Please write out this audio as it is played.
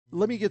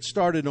let me get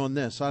started on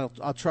this.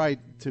 I'll try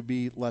to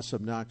be less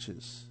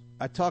obnoxious.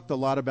 I talked a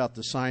lot about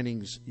the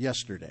signings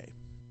yesterday.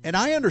 And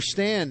I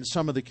understand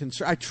some of the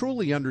concerns. I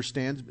truly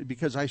understand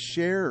because I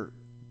share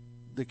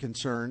the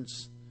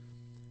concerns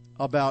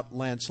about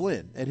Lance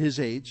Lynn at his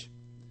age.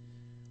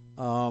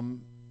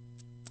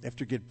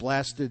 After getting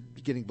blasted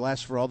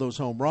for all those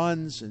home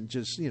runs and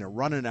just,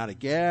 running out of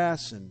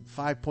gas, and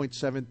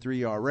 5.73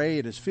 ERA,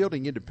 and his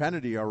fielding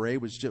independent ERA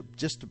was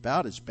just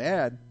about as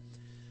bad.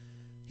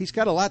 He's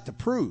got a lot to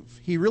prove.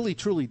 He really,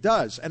 truly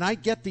does. And I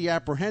get the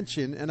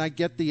apprehension, and I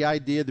get the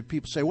idea that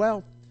people say,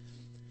 well,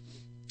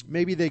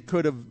 maybe they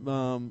could have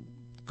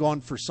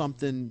gone for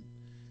something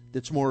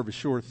that's more of a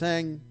sure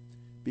thing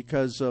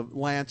because of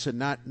Lance and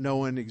not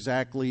knowing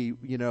exactly,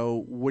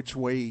 which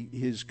way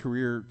his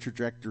career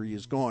trajectory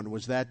is going.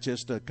 Was that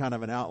just a kind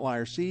of an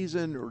outlier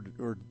season,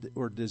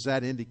 or does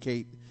that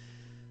indicate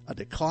a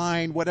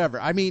decline?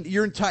 Whatever. I mean,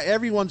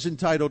 everyone's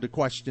entitled to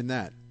question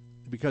that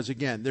because,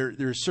 again,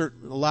 there's a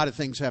lot of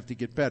things have to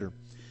get better.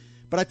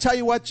 But I tell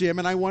you what, Jim,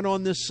 and I went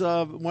on this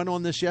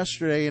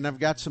yesterday, and I've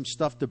got some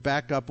stuff to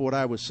back up what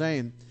I was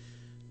saying.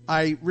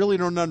 I really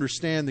don't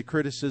understand the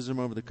criticism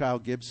over the Kyle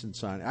Gibson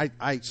sign.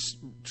 I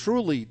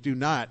truly do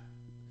not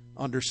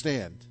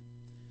understand.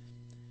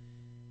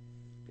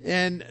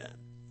 And,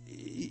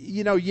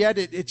 yet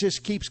it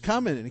just keeps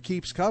coming, and it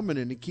keeps coming,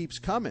 and it keeps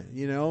coming.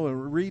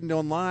 Reading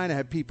online, I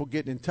have people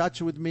getting in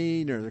touch with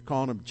me. They're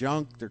calling him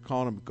junk. They're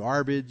calling him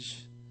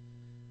garbage.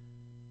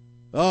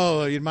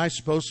 Oh, am I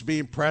supposed to be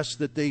impressed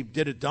that they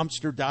did a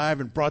dumpster dive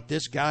and brought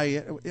this guy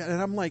in?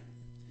 And I'm like,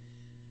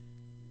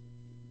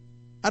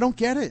 I don't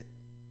get it.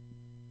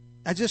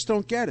 I just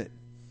don't get it.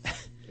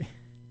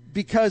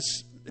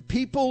 Because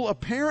people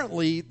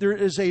apparently, there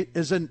is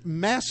a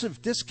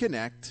massive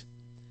disconnect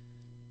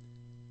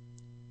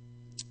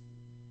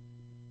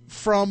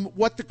from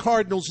what the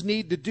Cardinals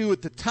need to do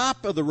at the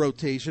top of the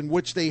rotation,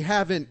 which they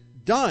haven't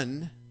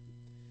done.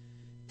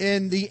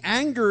 And the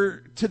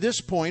anger to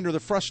this point, or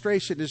the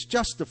frustration, is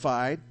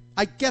justified.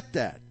 I get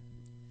that.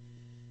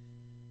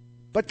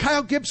 But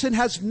Kyle Gibson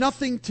has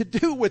nothing to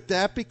do with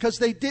that because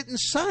they didn't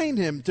sign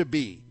him to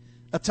be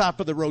a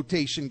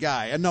top-of-the-rotation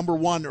guy, a number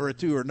 1 or a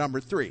 2 or number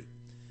 3.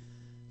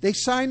 They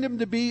signed him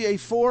to be a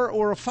 4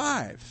 or a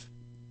 5.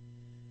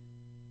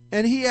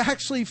 And he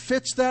actually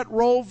fits that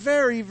role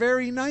very,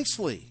 very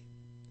nicely.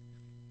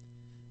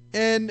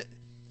 And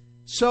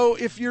so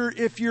if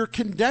you're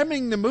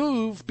condemning the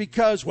move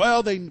because,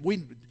 well,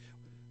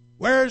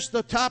 where's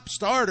the top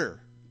starter?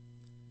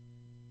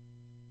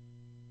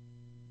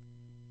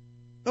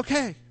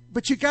 Okay,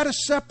 but you got to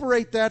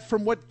separate that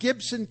from what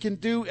Gibson can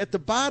do at the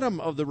bottom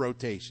of the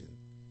rotation.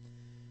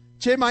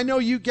 Tim, I know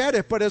you get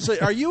it, but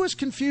are you as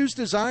confused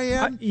as I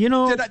am?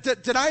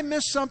 Did I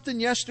miss something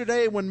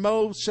yesterday when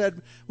Mo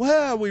said,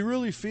 well, we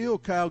really feel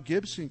Kyle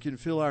Gibson can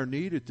fill our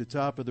need at the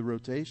top of the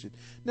rotation?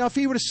 Now, if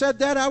he would have said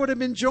that, I would have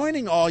been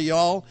joining all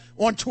y'all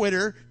on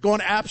Twitter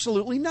going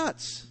absolutely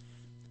nuts.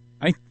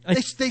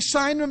 They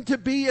signed him to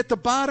be at the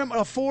bottom,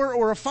 a 4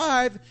 or a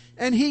 5,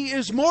 and he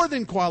is more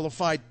than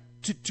qualified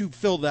to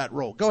fill that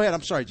role. Go ahead.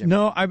 I'm sorry, Jim.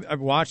 No,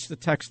 I've watched the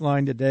text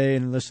line today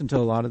and listened to a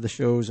lot of the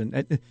shows,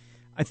 and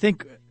I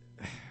think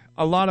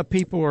a lot of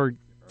people are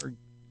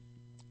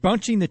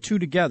bunching the two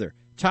together,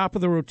 top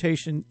of the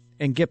rotation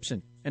and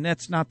Gibson, and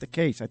that's not the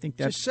case. I think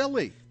that's just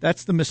silly.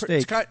 That's the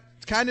mistake.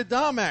 It's kind of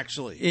dumb,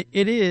 actually.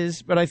 It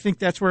is, but I think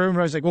that's where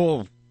everybody's like,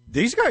 well,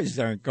 these guys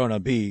aren't going to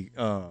be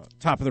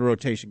top of the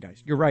rotation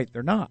guys. You're right,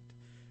 they're not.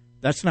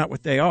 That's not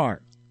what they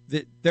are.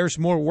 There's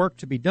more work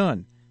to be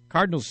done.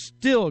 Cardinals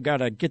still got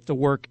to get to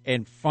work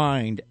and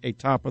find a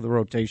top of the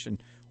rotation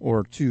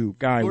or 2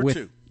 guy or with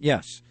 2.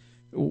 Yes,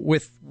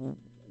 with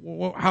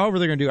however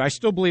they're going to do. I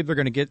still believe they're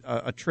going to get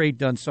a trade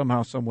done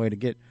somehow, some way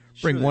to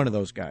bring one of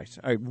those guys.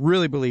 I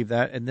really believe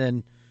that. And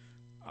then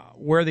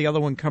where the other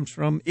one comes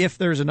from, if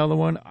there's another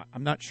one,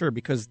 I'm not sure,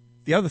 because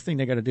the other thing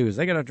they got to do is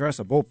they got to address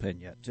a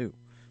bullpen yet too.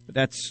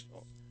 But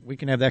we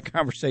can have that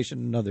conversation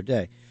another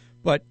day.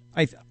 But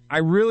I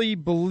really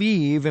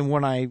believe, and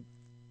when I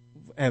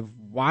have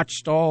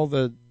watched all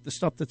the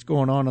stuff that's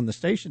going on the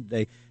station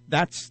today,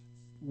 that's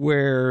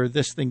where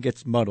this thing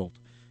gets muddled.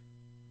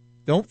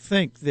 Don't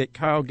think that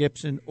Kyle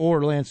Gibson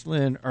or Lance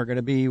Lynn are going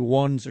to be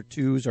 1s or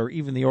 2s, or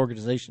even the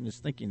organization is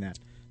thinking that.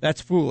 That's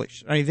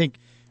foolish. I think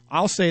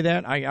I'll say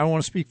that. I don't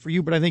want to speak for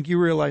you, but I think you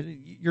realize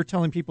you're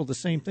telling people the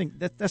same thing.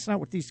 That's not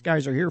what these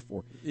guys are here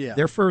for. Yeah.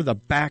 They're for the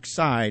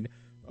backside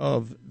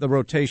of the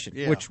rotation,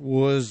 which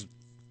was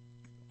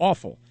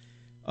awful.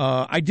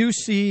 I do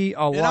see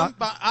a lot.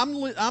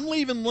 I'm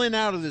leaving Lynn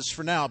out of this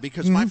for now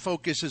because my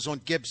focus is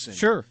on Gibson.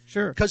 Sure.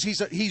 Because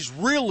he's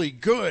really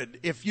good.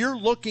 If you're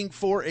looking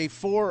for a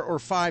 4 or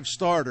 5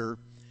 starter,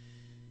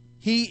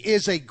 he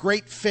is a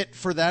great fit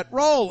for that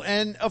role.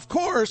 And of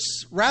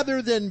course,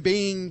 rather than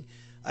being,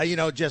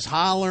 just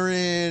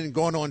hollering,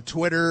 going on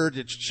Twitter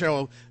to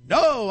show,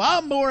 no,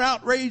 I'm more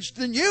outraged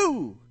than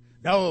you.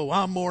 No,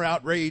 I'm more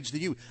outraged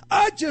than you.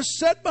 I just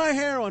set my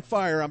hair on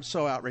fire. I'm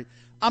so outraged.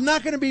 I'm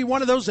not going to be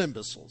one of those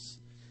imbeciles.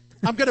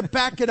 I'm going to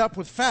back it up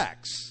with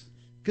facts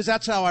because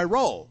that's how I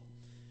roll.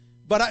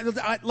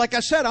 But like I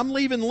said, I'm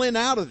leaving Lynn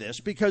out of this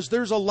because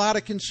there's a lot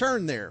of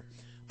concern there.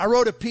 I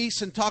wrote a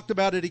piece and talked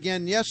about it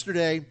again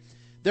yesterday.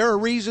 There are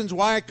reasons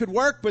why it could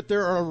work, but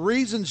there are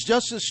reasons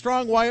just as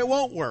strong why it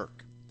won't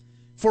work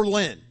for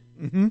Lynn.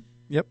 Mm-hmm.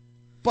 Yep.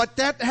 But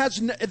that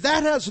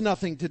has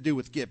nothing to do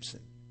with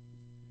Gibson.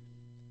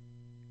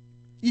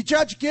 You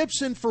judge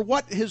Gibson for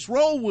what his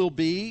role will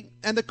be,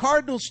 and the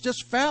Cardinals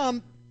just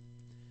found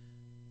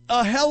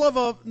a hell of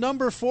a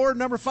number 4,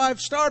 number 5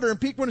 starter.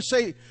 And people want to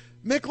say,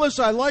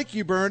 Miklasz, I like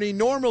you, Bernie.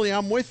 Normally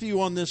I'm with you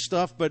on this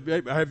stuff, but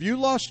have you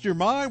lost your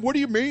mind? What do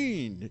you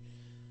mean?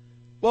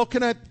 Well,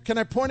 can I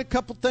point a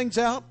couple things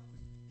out,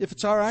 if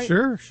it's all right?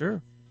 Sure.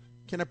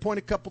 Can I point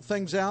a couple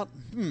things out?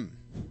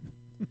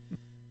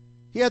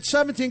 He had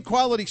 17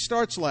 quality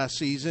starts last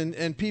season,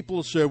 and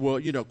people say,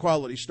 well,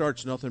 quality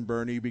starts nothing,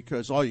 Bernie,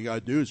 because all you got to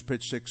do is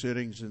pitch 6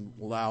 innings and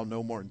allow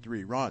no more than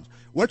 3 runs.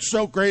 What's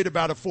so great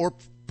about a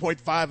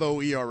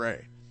 4.50 ERA?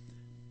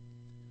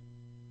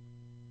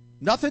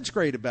 Nothing's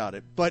great about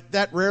it, but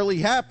that rarely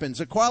happens.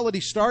 A quality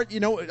start,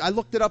 I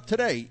looked it up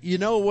today. You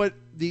know what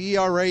the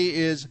ERA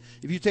is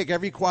if you take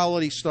every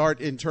quality start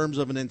in terms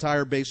of an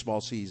entire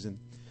baseball season?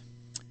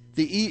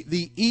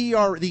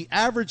 The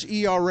average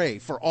ERA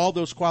for all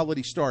those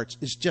quality starts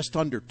is just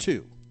under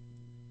 2.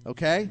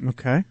 Okay?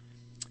 Okay.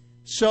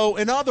 So,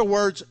 in other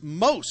words,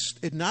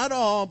 most, not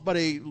all, but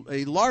a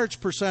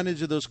large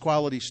percentage of those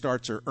quality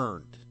starts are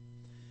earned.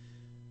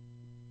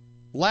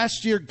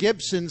 Last year,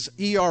 Gibson's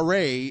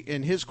ERA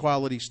in his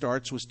quality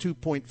starts was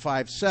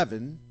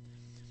 2.57,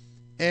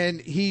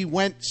 and he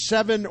went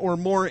 7 or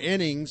more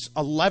innings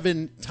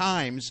 11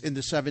 times in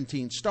the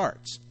 17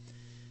 starts.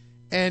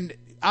 And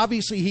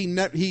obviously,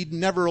 he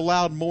never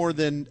allowed more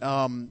than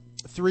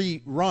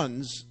 3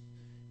 runs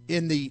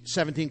in the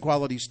 17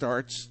 quality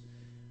starts,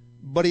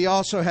 but he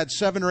also had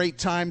 7 or 8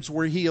 times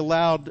where he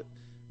allowed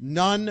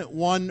none,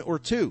 1, or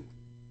 2.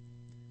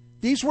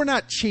 These were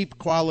not cheap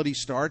quality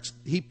starts.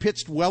 He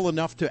pitched well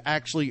enough to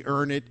actually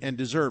earn it and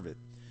deserve it.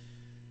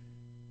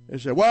 They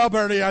said, well,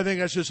 Bernie, I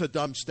think that's just a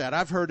dumb stat.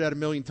 I've heard that a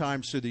million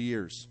times through the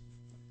years.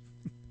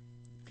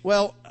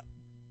 Well,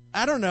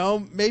 I don't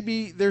know.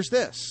 Maybe there's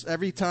this.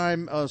 Every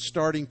time a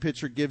starting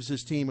pitcher gives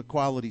his team a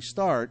quality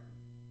start,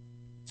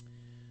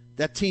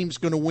 that team's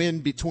going to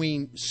win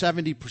between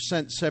 70%,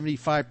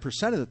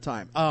 75% of the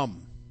time.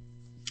 I'm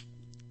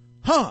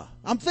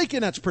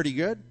thinking that's pretty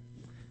good.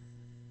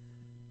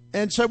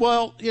 And so,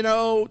 well,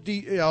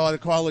 the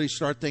quality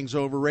start thing's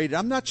overrated.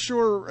 I'm not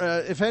sure.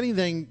 If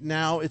anything,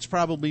 now it's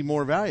probably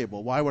more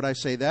valuable. Why would I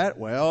say that?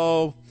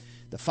 Well,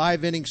 the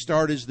 5-inning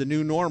start is the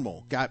new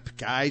normal.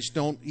 Guys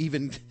don't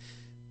even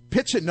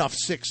pitch enough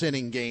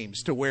 6-inning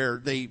games to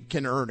where they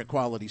can earn a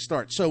quality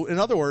start. So, in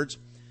other words,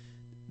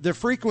 the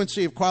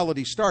frequency of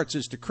quality starts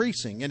is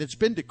decreasing, and it's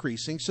been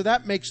decreasing. So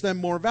that makes them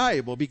more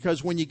valuable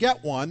because when you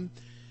get one,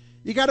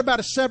 you got about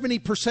a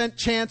 70%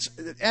 chance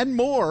and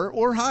more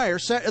or higher,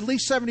 at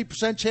least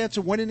 70% chance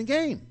of winning a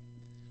game.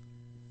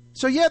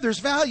 So, yeah, there's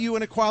value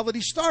in a quality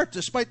start,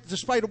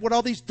 despite what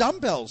all these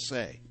dumbbells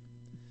say.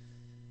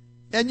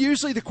 And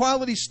usually the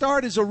quality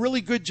start is a really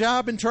good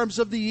job in terms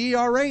of the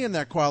ERA in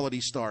that quality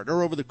start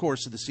or over the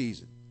course of the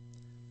season.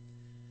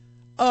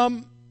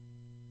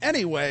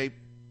 Anyway,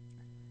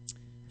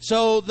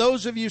 so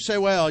those of you say,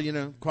 well,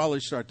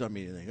 quality start doesn't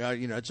mean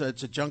anything.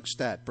 It's a junk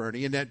stat,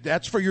 Bernie, and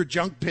that's for your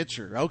junk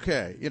pitcher.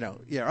 Okay,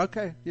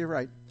 okay, you're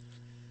right.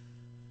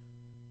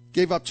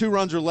 Gave up 2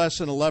 runs or less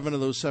in 11 of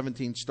those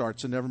 17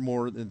 starts, and never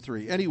more than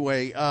 3.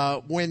 Anyway,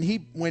 when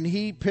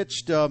he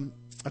pitched,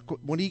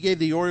 when he gave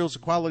the Orioles a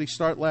quality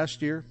start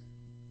last year,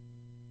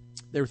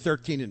 they were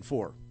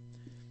 13-4.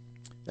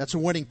 That's a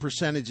winning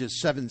percentage of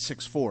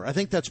 .764. I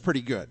think that's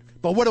pretty good.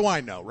 But what do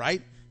I know,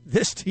 right?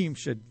 This team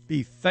should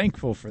be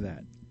thankful for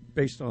that,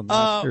 based on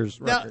last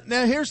year's record.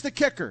 Now, here's the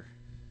kicker.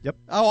 Yep.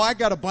 Oh, I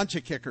got a bunch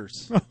of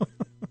kickers.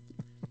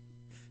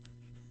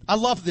 I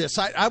love this.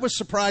 I was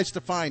surprised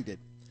to find it.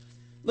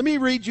 Let me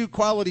read you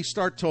quality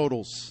start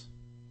totals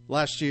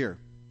last year,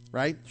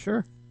 right?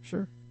 Sure.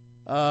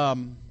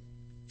 Kyle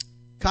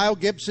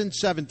Gibson,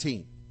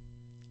 17.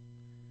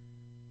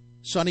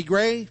 Sonny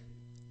Gray,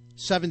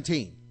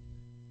 17.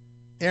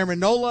 Aaron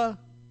Nola,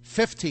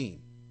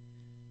 15.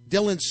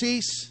 Dylan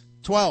Cease,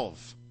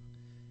 12.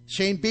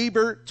 Shane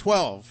Bieber,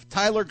 12.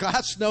 Tyler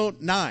Glasnow,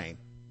 9.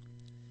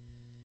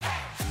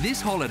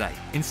 This holiday,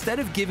 instead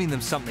of giving them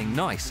something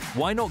nice,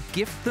 why not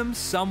gift them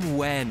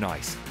somewhere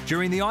nice?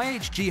 During the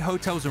IHG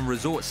Hotels and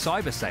Resorts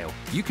Cyber Sale,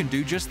 you can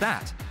do just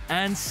that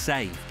and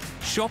save.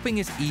 Shopping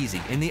is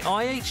easy in the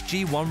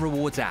IHG One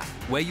Rewards app,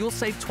 where you'll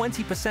save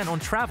 20% on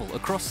travel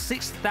across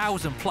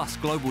 6,000 plus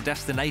global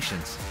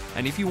destinations.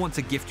 And if you want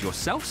to gift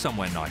yourself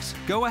somewhere nice,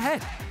 go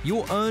ahead.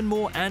 You'll earn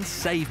more and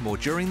save more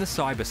during the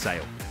cyber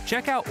sale.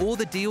 Check out all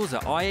the deals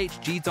at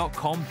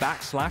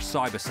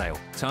ihg.com/cyber sale.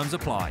 Terms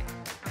apply.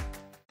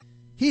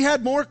 He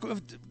had more.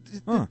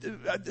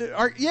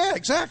 Yeah,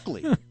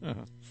 exactly.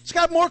 He's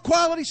got more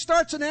quality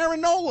starts than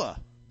Aaron Nola.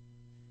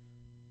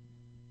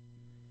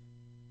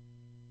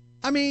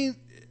 I mean,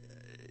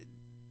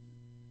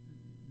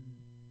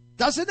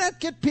 Doesn't that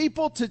get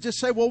people to just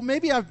say, well,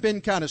 maybe I've been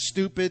kind of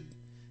stupid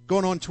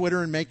going on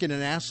Twitter and making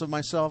an ass of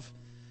myself?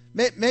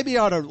 Maybe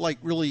I ought to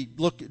really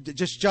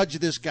just judge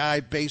this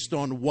guy based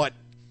on what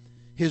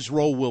his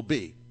role will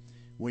be.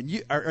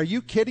 Are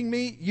you kidding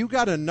me? You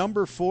got a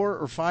number 4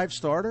 or 5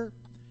 starter,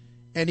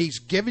 and he's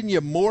giving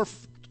you more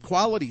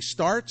quality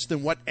starts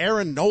than what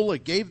Aaron Nola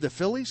gave the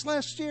Phillies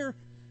last year?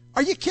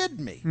 Are you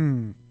kidding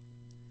me?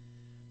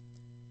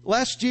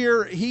 Last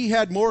year, he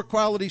had more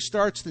quality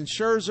starts than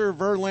Scherzer,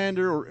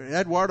 Verlander,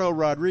 Eduardo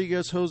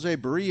Rodriguez, Jose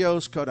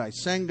Barrios, Kodai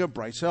Senga,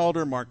 Bryce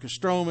Elder, Marcus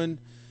Stroman,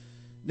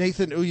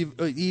 Nathan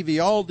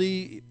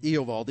Eovaldi,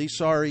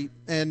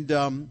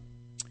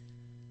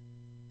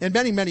 and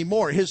many, many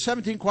more. His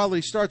 17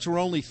 quality starts were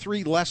only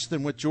 3 less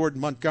than what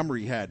Jordan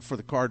Montgomery had for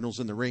the Cardinals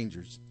and the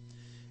Rangers.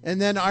 And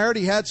then I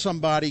already had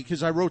somebody,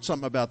 because I wrote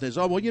something about this.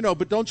 Oh, well,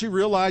 but don't you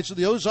realize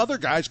those other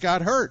guys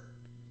got hurt?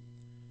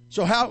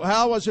 So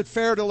how is it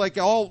fair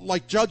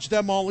to judge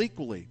them all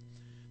equally?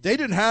 They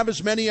didn't have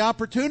as many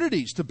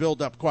opportunities to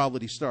build up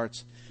quality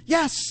starts.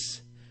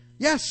 Yes,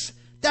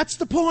 that's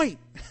the point.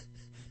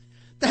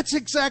 That's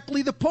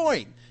exactly the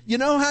point. You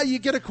know how you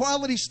get a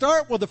quality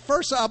start? Well, the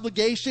first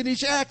obligation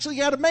is you actually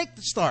got to make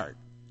the start.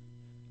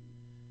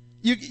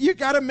 You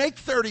got to make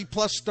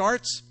 30-plus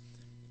starts,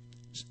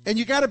 and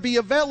you got to be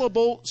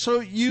available so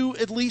you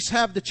at least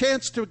have the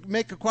chance to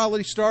make a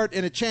quality start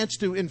and a chance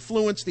to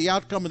influence the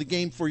outcome of the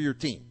game for your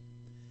team.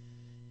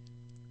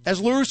 As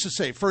La Russa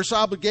say, first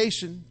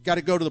obligation, got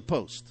to go to the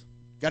post.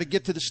 Got to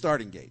get to the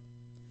starting gate.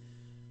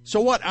 So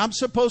what, I'm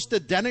supposed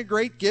to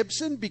denigrate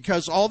Gibson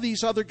because all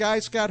these other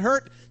guys got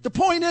hurt? The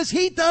point is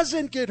he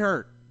doesn't get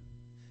hurt.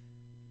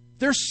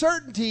 There's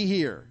certainty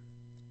here.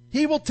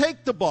 He will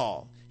take the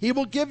ball. He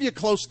will give you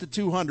close to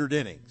 200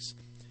 innings.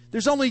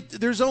 There's only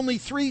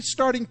 3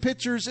 starting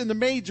pitchers in the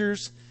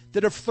majors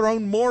that have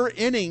thrown more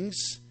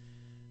innings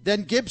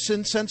than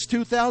Gibson since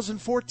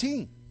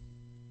 2014.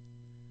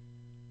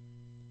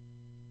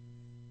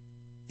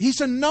 He's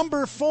a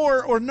number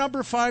 4 or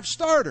number 5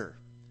 starter.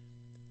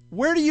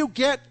 Where do you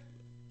get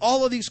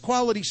all of these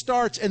quality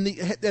starts and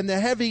the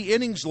heavy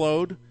innings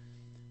load?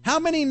 How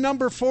many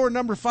number 4,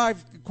 number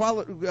 5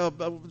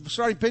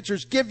 starting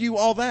pitchers give you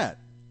all that?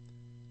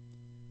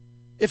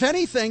 If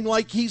anything,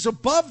 he's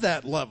above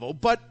that level,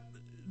 but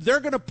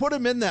they're going to put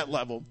him in that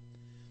level.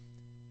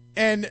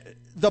 And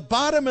the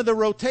bottom of the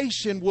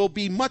rotation will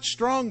be much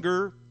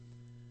stronger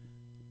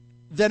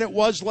than it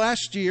was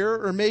last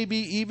year, or maybe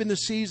even the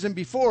season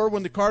before,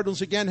 when the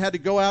Cardinals again had to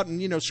go out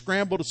and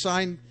scramble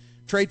to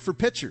trade for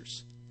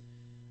pitchers.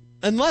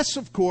 Unless,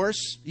 of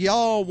course,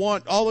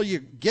 all of you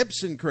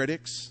Gibson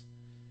critics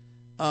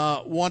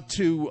want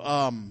to,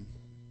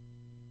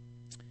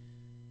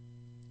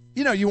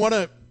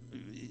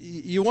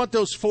 you want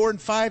those 4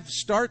 and 5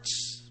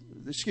 starts.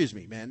 Excuse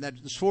me, man.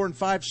 Those 4 and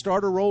 5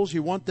 starter roles,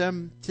 you want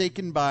them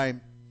taken by.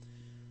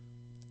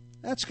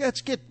 Let's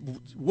get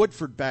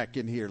Woodford back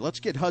in here. Let's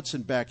get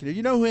Hudson back in here.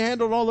 You know who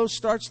handled all those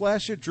starts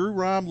last year? Drew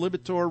Rom,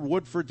 Libator,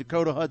 Woodford,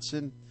 Dakota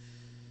Hudson,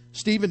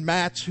 Steven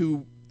Matz,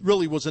 who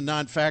really was a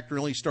non-factor,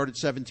 only started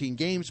 17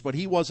 games, but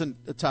he wasn't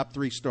a top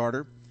 3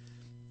 starter.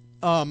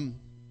 You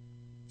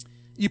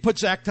put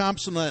Zach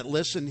Thompson on that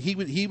list, and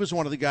he was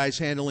one of the guys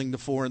handling the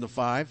 4 and the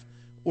 5,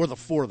 or the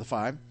 4 of the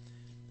 5.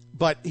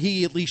 But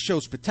he at least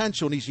shows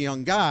potential, and he's a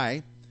young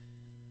guy.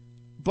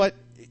 But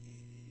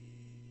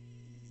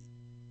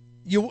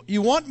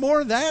you want more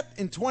of that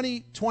in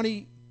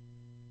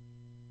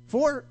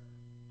 2024?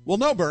 Well,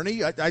 no,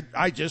 Bernie. I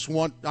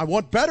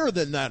want better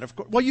than that. Of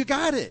course. Well, you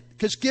got it,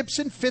 because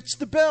Gibson fits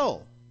the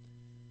bill.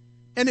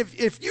 And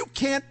if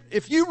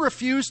you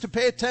refuse to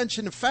pay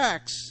attention to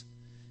facts,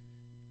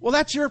 well,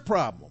 that's your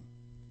problem.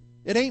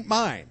 It ain't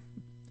mine.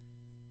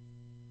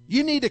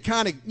 You need to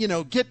kind of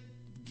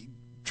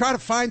try to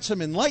find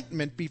some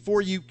enlightenment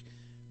before you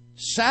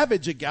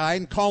savage a guy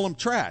and call him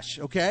trash.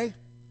 Okay.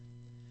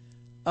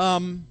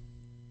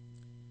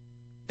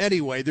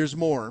 Anyway, there's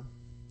more.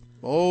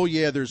 Oh,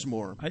 yeah, there's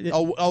more.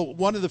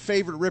 One of the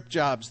favorite rip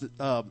jobs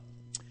that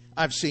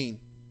I've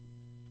seen.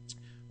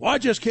 Well, I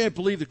just can't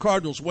believe the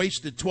Cardinals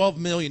wasted $12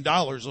 million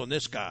on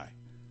this guy.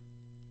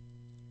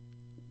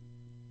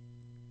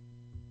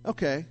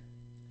 Okay.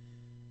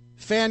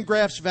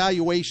 Fangraphs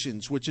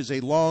Valuations, which is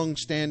a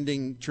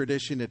long-standing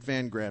tradition at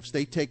Fangraphs.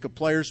 They take a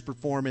player's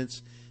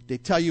performance, they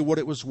tell you what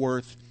it was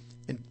worth,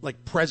 and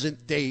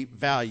present-day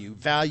value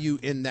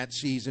in that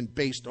season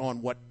based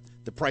on what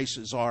the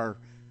prices are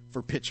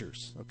for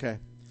pitchers, okay?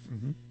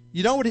 Mm-hmm.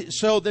 You know what?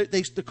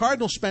 The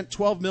Cardinals spent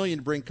 $12 million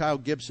to bring Kyle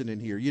Gibson in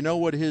here. You know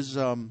what his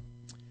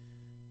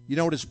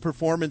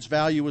performance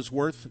value was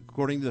worth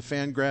according to the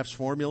Fangraphs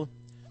formula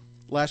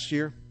last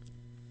year?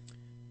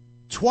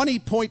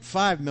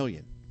 $20.5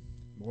 million.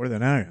 More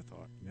than I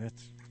thought.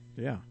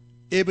 Yeah.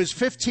 It was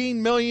 $15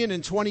 million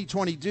in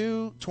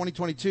 2022,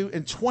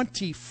 and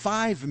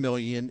 $25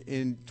 million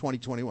in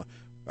 2021.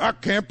 I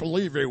can't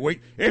believe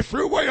they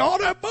threw away all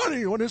that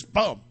money on this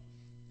bum.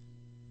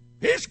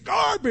 He's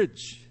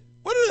garbage.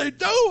 What are they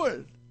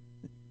doing?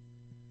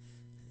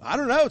 I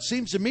don't know. It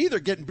seems to me they're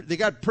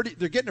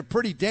getting a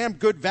pretty damn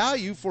good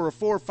value for a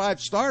 4 or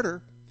 5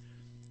 starter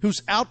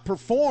who's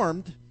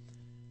outperformed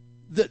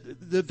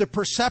the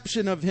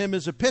perception of him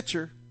as a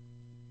pitcher.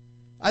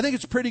 I think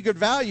it's pretty good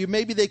value.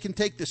 Maybe they can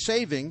take the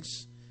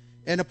savings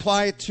and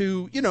apply it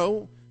to,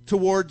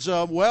 towards,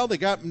 they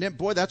got,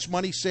 boy, that's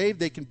money saved.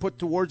 They can put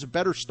towards a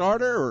better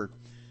starter, or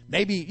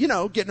maybe,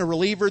 getting a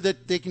reliever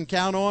that they can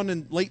count on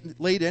in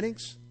late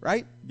innings,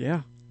 right?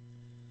 Yeah.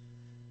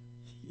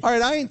 All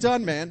right, I ain't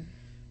done, man.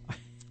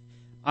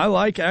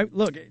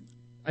 Look,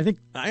 I think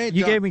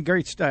you gave me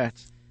great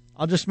stats.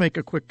 I'll just make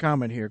a quick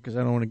comment here because I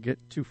don't want to get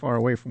too far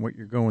away from what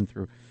you're going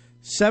through.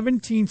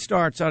 17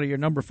 starts out of your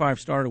number 5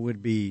 starter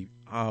would be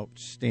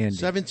outstanding.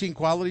 17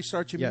 quality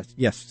starts, you mean?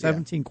 Yes.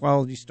 17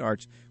 quality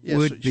starts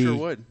would be. Sure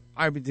would.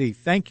 I would be.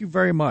 Thank you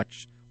very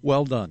much.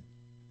 Well done.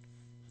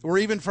 Or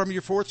even from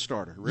your 4th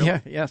starter, really? Yeah,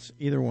 yes,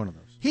 either one of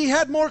those. He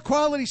had more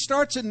quality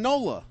starts than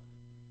Nola.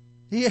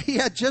 He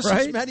had just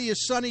as many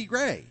as Sonny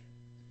Gray.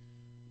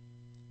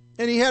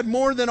 And he had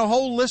more than a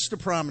whole list of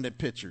prominent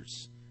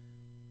pitchers.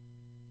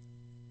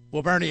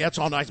 Well, Bernie, that's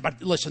all nice,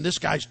 but listen, this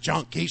guy's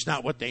junk. He's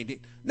not what they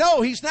need.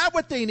 No, he's not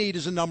what they need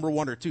as a number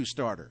 1 or 2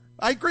 starter.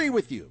 I agree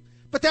with you.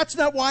 But that's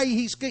not why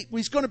he's going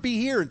to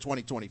be here in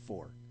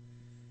 2024.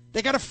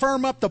 They got to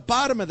firm up the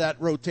bottom of that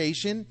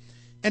rotation.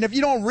 And if you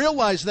don't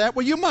realize that,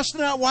 well, you must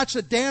not watch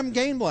a damn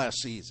game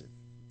last season.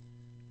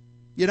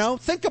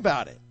 Think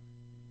about it.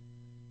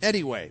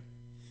 Anyway,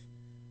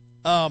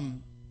 but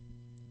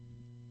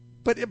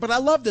I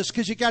love this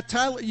because you got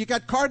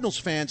Cardinals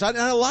fans, and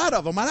a lot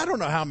of them, and I don't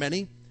know how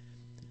many,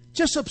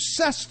 just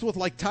obsessed with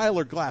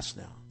Tyler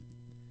Glasnow.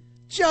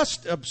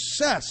 Just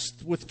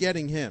obsessed with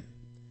getting him.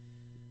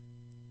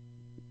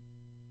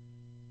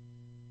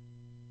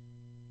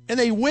 And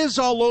they whiz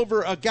all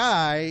over a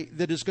guy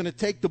that is going to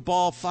take the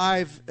ball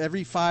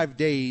every 5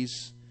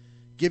 days,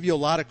 give you a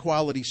lot of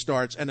quality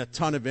starts and a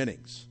ton of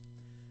innings.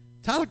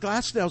 Tyler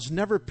Glasnow's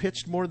never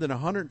pitched more than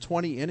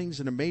 120 innings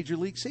in a major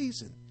league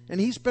season, and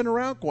he's been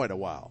around quite a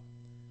while.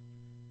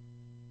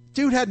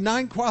 Dude had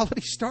 9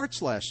 quality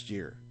starts last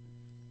year.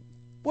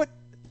 What?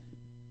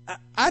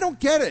 I don't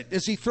get it.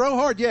 Does he throw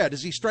hard? Yeah.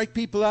 Does he strike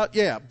people out?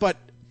 Yeah. But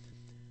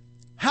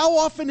how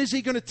often is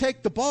he going to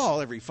take the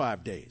ball every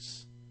 5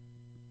 days?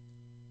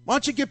 Why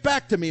don't you get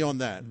back to me on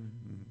that?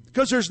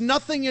 Because there's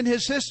nothing in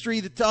his history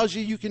that tells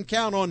you can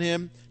count on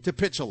him to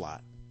pitch a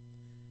lot.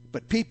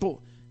 But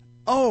people,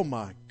 oh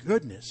my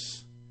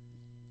goodness.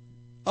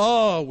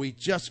 We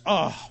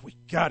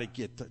got to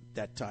get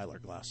that Tyler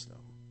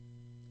Glasnow.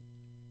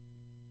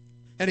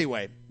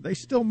 Anyway. They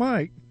still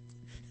might.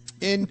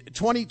 In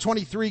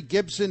 2023,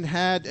 Gibson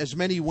had as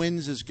many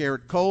wins as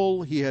Garrett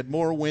Cole. He had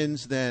more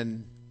wins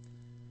than,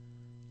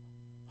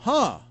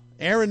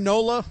 Aaron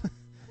Nola,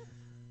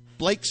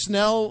 Blake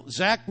Snell,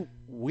 Zach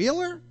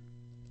Wheeler,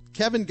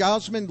 Kevin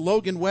Gausman,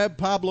 Logan Webb,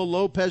 Pablo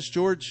Lopez,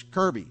 George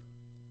Kirby.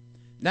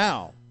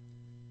 Now,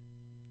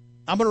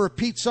 I'm going to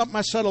repeat something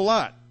I said a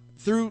lot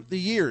through the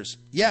years.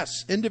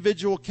 Yes,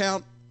 individual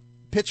count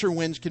pitcher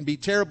wins can be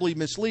terribly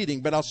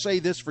misleading, but I'll say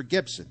this for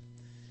Gibson.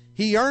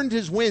 He earned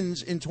his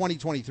wins in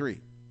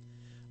 2023.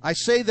 I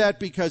say that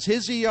because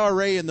his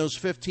ERA in those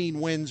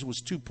 15 wins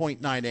was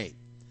 2.98.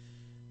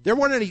 There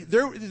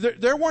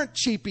weren't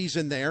cheapies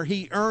in there.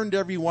 He earned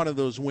every one of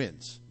those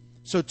wins.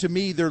 So to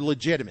me, they're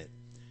legitimate.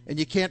 And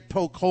you can't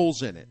poke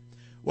holes in it.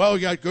 Well,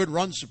 we got good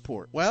run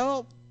support.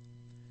 Well,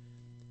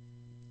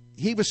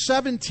 he was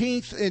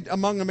 17th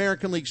among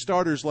American League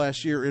starters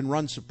last year in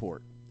run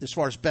support, as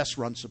far as best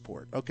run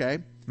support, okay?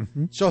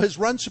 Mm-hmm. So his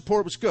run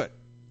support was good.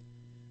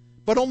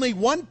 But only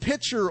one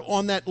pitcher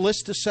on that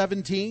list of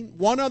 17,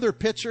 one other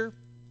pitcher,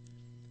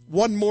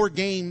 won more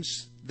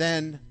games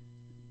than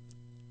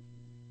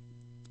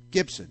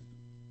Gibson.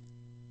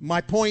 My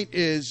point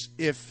is,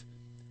 if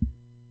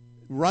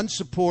run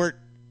support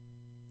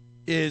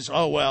is,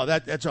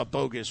 that's a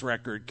bogus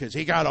record because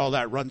he got all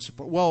that run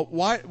support. Well,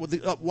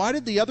 why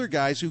did the other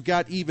guys who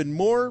got even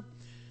more,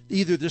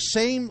 either the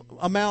same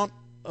amount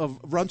of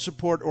run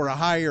support or a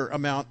higher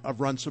amount of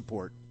run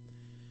support,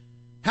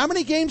 how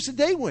many games did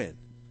they win?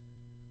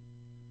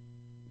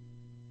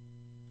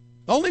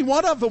 Only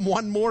one of them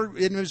won more, and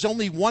it was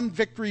only one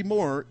victory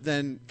more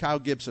than Kyle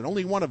Gibson.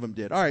 Only one of them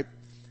did. All right.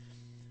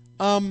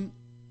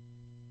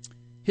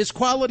 His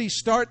quality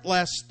start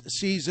last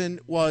season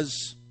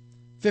was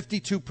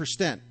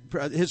 52%.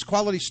 His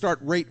quality start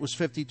rate was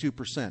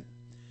 52%.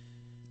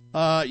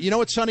 You know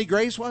what Sonny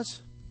Gray's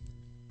was?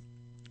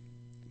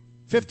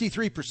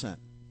 53%.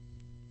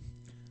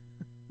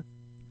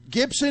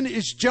 Gibson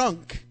is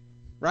junk,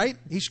 right?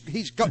 He's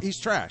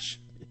trash.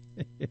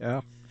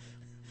 Yeah.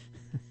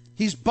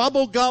 He's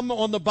bubble gum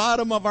on the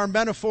bottom of our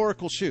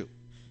metaphorical shoe.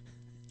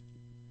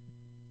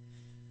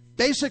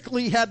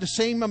 Basically had the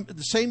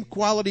same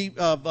quality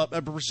of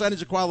a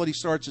percentage of quality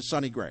starts as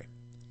Sonny Gray.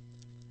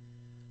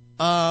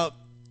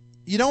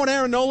 You know what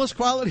Aaron Nola's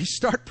quality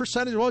start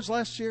percentage was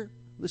last year,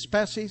 this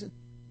past season?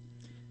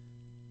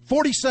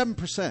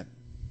 47%.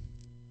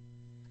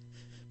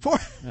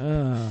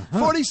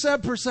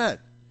 47%.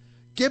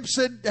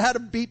 Gibson had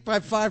him beat by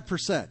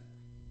 5%.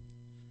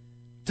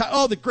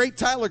 The great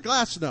Tyler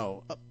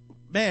Glasnow.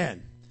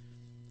 Man,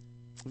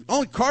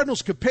 only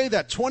Cardinals could pay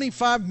that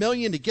 $25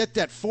 million to get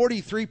that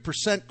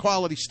 43%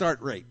 quality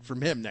start rate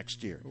from him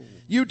next year.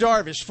 Yu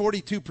Darvish,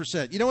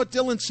 42%. You know what,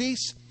 Dylan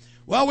Cease?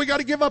 Well, we got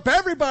to give up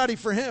everybody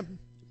for him.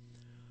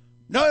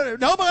 No,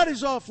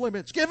 nobody's off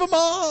limits. Give them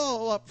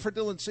all up for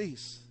Dylan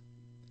Cease.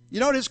 You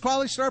know what his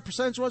quality start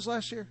percentage was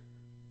last year?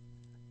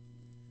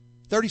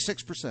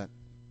 36%.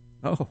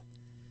 Oh.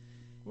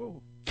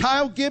 Whoa.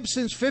 Kyle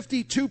Gibson's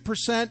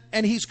 52%,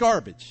 and he's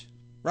garbage,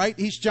 right?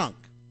 He's junk.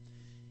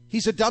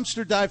 He's a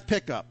dumpster dive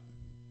pickup.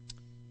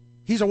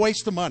 He's a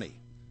waste of money.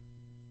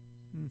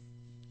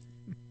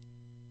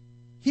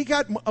 He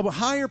got a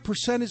higher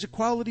percentage of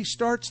quality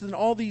starts than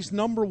all these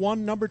number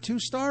 1, number 2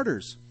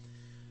 starters.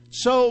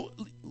 So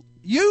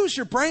use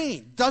your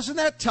brain. Doesn't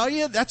that tell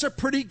you that's a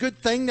pretty good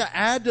thing to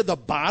add to the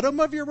bottom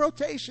of your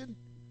rotation?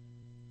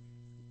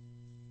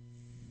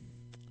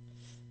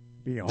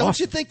 Be awesome.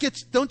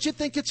 Don't you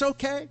think it's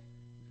okay?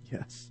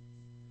 Yes.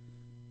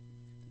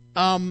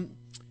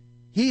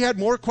 He had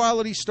more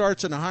quality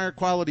starts and a higher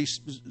quality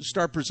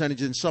start percentage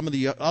than some of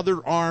the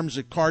other arms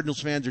that Cardinals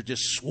fans are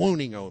just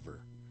swooning over.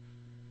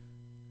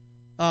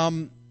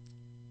 Because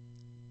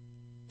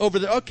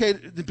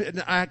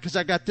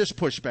I got this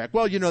pushback.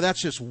 Well,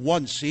 that's just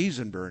one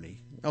season,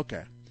 Bernie.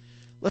 Okay.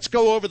 Let's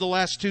go over the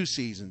last 2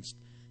 seasons.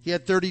 He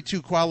had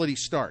 32 quality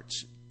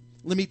starts.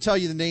 Let me tell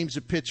you the names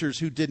of pitchers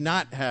who did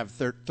not have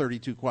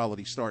 32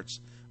 quality starts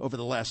over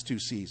the last 2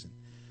 seasons,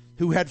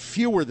 who had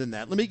fewer than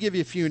that. Let me give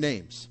you a few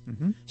names.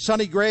 Mm-hmm.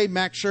 Sonny Gray,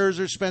 Max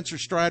Scherzer, Spencer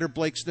Strider,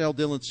 Blake Snell,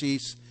 Dylan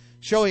Cease,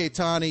 Shohei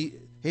Ohtani,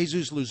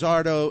 Jesus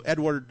Luzardo,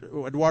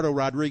 Eduardo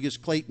Rodriguez,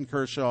 Clayton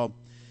Kershaw,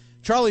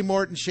 Charlie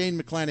Morton, Shane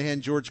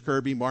McClanahan, George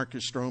Kirby,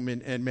 Marcus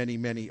Stroman, and many,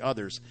 many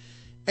others.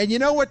 And you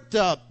know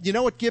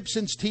what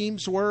Gibson's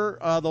teams were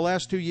the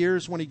last 2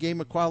 years when he gave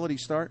him a quality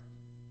start?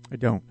 I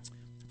don't.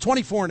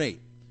 24-8.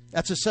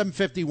 That's a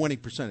 .750 winning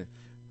percentage.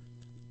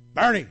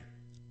 Bernie,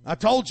 I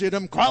told you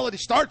them quality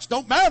starts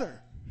don't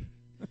matter.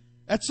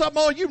 That's something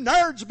all you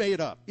nerds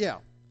made up. Yeah.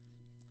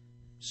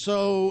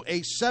 So a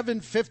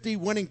 .750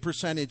 winning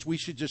percentage, we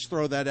should just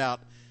throw that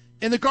out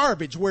in the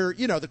garbage where,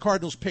 the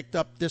Cardinals picked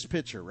up this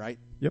pitcher, right?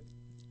 Yep.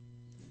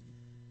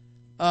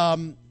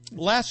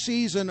 Last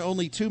season,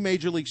 only 2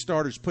 Major League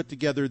starters put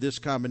together this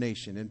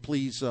combination. And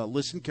please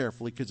listen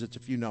carefully because it's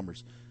a few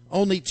numbers.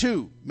 Only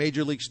 2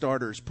 Major League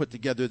starters put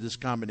together this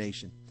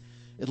combination.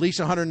 At least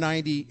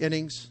 190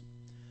 innings,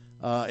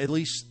 at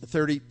least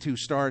 32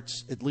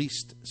 starts, at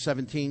least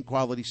 17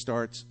 quality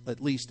starts, at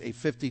least a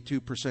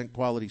 52%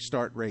 quality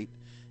start rate,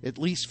 at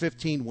least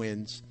 15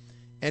 wins,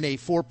 and a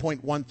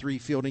 4.13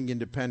 fielding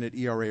independent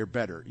ERA or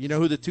better. You know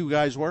who the 2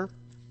 guys were?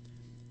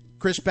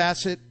 Chris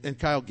Bassett and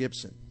Kyle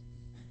Gibson.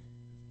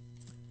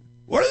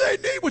 What do they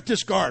need with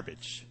this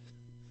garbage?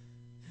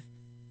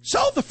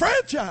 Sell the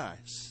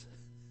franchise.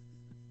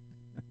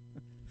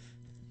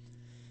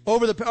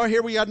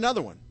 Here we got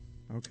another one.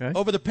 Okay.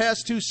 Over the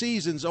past 2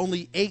 seasons,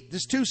 only 8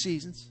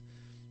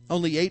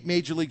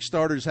 Major League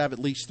starters have at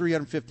least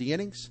 350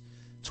 innings,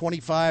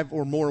 25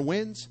 or more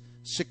wins,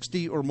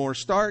 60 or more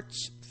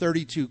starts,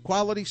 32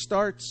 quality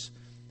starts,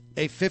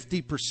 a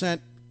 50%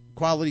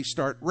 quality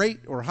start rate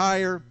or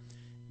higher,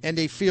 and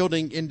a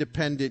fielding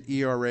independent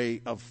ERA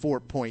of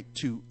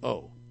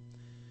 4.20.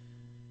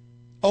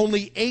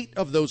 Only 8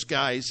 of those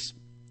guys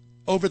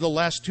over the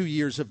last 2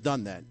 years have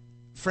done that.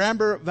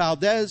 Framber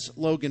Valdez,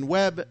 Logan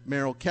Webb,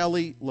 Merrill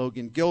Kelly,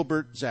 Logan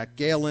Gilbert, Zach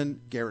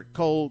Gallen, Garrett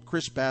Cole,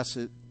 Chris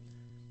Bassett,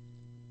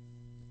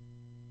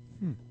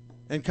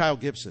 and Kyle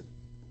Gibson.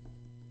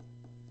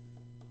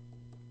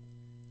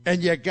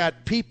 And you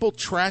got people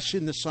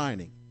trashing the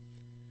signing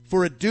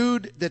for a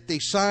dude that they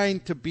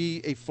signed to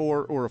be a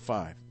 4 or a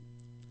 5.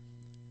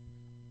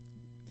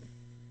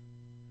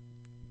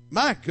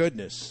 My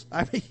goodness.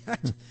 I mean,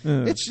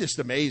 it's just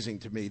amazing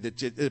to me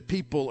that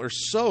people are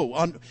so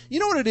you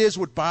know what it is,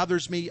 what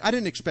bothers me? I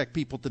didn't expect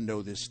people to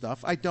know this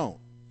stuff. I don't,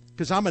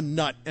 because I'm a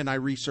nut and I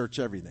research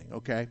everything,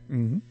 okay?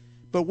 Mm-hmm.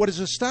 But what is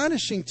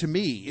astonishing to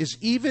me is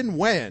even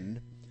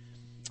when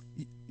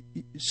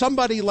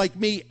somebody like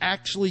me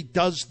actually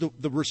does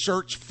the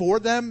research for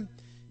them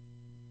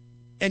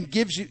and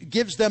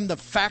gives them the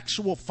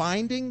factual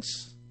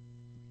findings,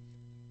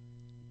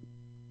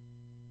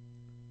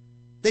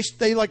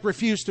 They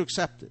refuse to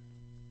accept it.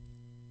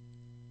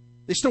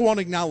 They still won't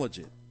acknowledge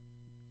it.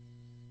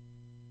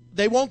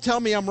 They won't tell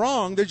me I'm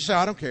wrong. They just say,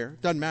 I don't care.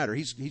 Doesn't matter.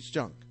 He's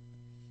junk.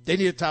 They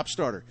need a top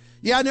starter.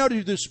 Yeah, I know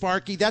to do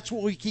Sparky. That's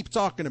what we keep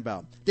talking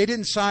about. They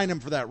didn't sign him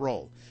for that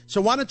role.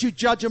 So why don't you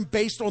judge him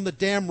based on the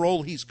damn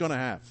role he's going to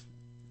have?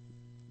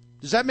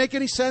 Does that make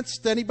any sense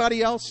to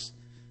anybody else?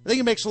 I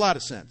think it makes a lot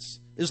of sense,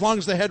 as long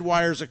as the head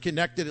wires are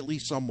connected at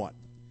least somewhat.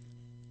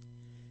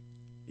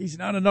 He's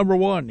not a number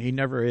 1. He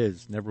never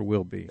is. Never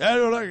will be. I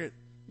don't like it.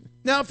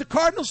 Now, if the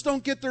Cardinals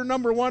don't get their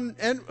number 1,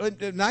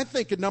 and I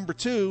think a number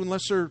 2,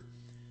 unless they're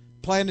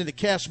planning to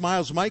cast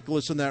Miles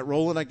Miklasz in that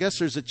role, and I guess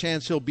there's a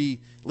chance he'll be,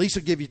 at least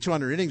he'll give you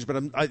 200 innings,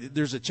 but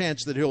there's a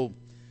chance that he'll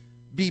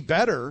be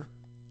better.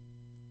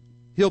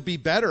 He'll be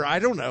better. I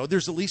don't know.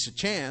 There's at least a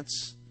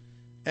chance.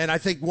 And I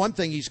think one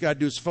thing he's got to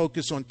do is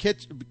focus on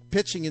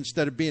pitching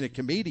instead of being a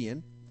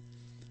comedian.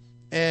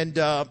 And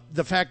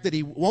the fact that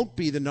he won't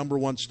be the number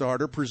one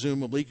starter,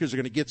 presumably, because they're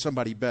going to get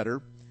somebody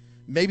better,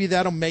 maybe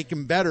that'll make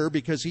him better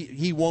because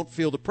he won't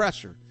feel the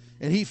pressure.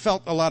 And he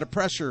felt a lot of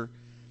pressure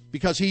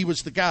because he was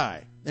the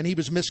guy, and he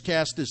was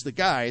miscast as the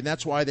guy, and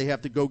that's why they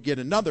have to go get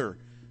another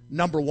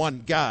number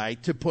one guy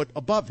to put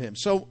above him.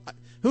 So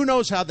who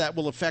knows how that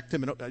will affect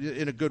him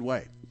in a good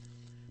way.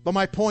 But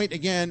my point,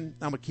 again,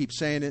 I'm going to keep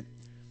saying it,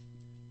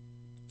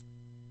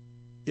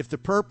 if the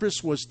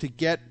purpose was to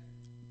get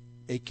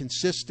a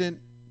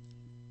consistent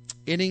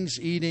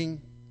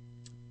innings-eating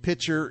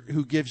pitcher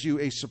who gives you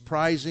a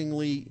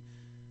surprisingly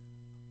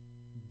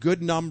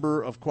good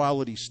number of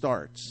quality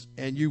starts,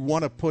 and you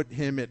want to put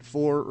him at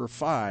 4 or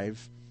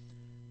 5,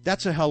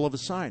 that's a hell of a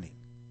signing.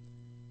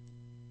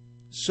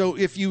 So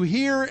if you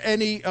hear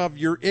any of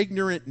your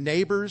ignorant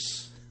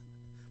neighbors,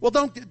 well,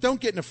 don't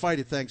get in a fight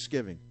at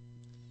Thanksgiving.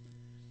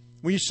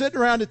 When you're sitting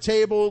around a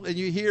table and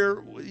you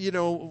hear,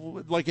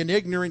 like an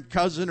ignorant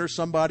cousin or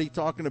somebody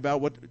talking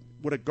about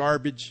what a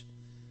garbage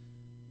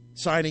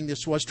signing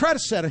this was, try to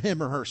set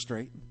him or her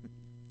straight.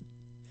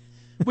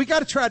 We got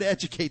to try to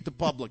educate the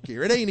public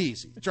here. It ain't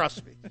easy.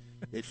 Trust me.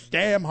 It's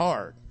damn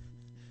hard.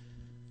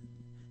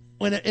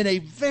 In a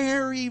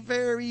very,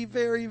 very,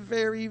 very,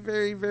 very,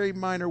 very, very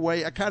minor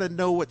way, I kind of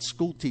know what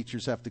school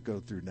teachers have to go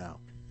through now.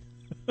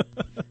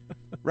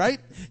 Right?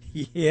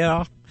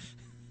 Yeah.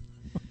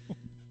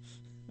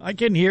 I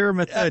can hear him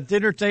at the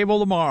dinner table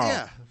tomorrow.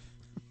 Yeah.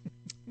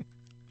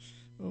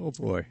 Oh,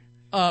 boy.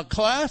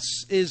 Class,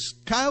 is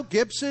Kyle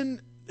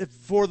Gibson,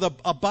 for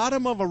a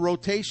bottom of a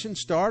rotation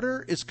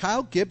starter, is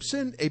Kyle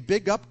Gibson a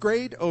big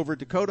upgrade over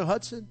Dakota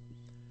Hudson?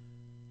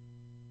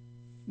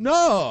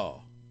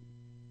 No.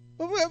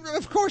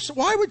 Of course,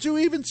 why would you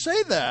even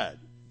say that?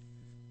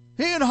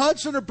 He and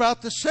Hudson are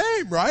about the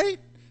same, right?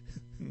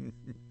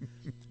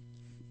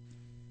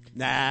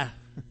 Nah.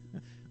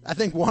 I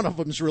think one of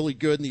them's really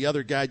good and the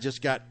other guy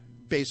just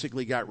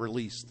basically got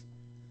released.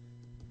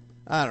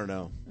 I don't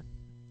know.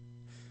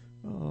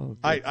 Oh,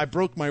 I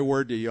broke my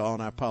word to y'all,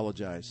 and I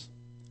apologize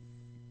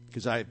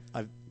because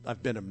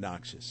I've been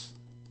obnoxious.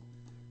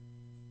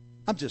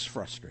 I'm just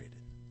frustrated.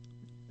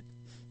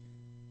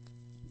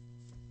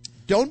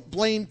 Don't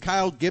blame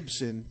Kyle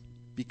Gibson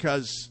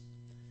because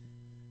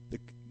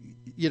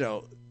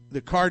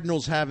the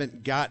Cardinals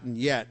haven't gotten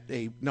yet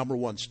a number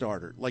one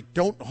starter. Like,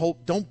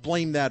 don't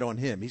blame that on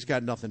him. He's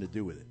got nothing to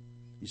do with it.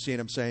 You see what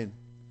I'm saying?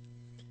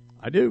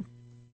 I do.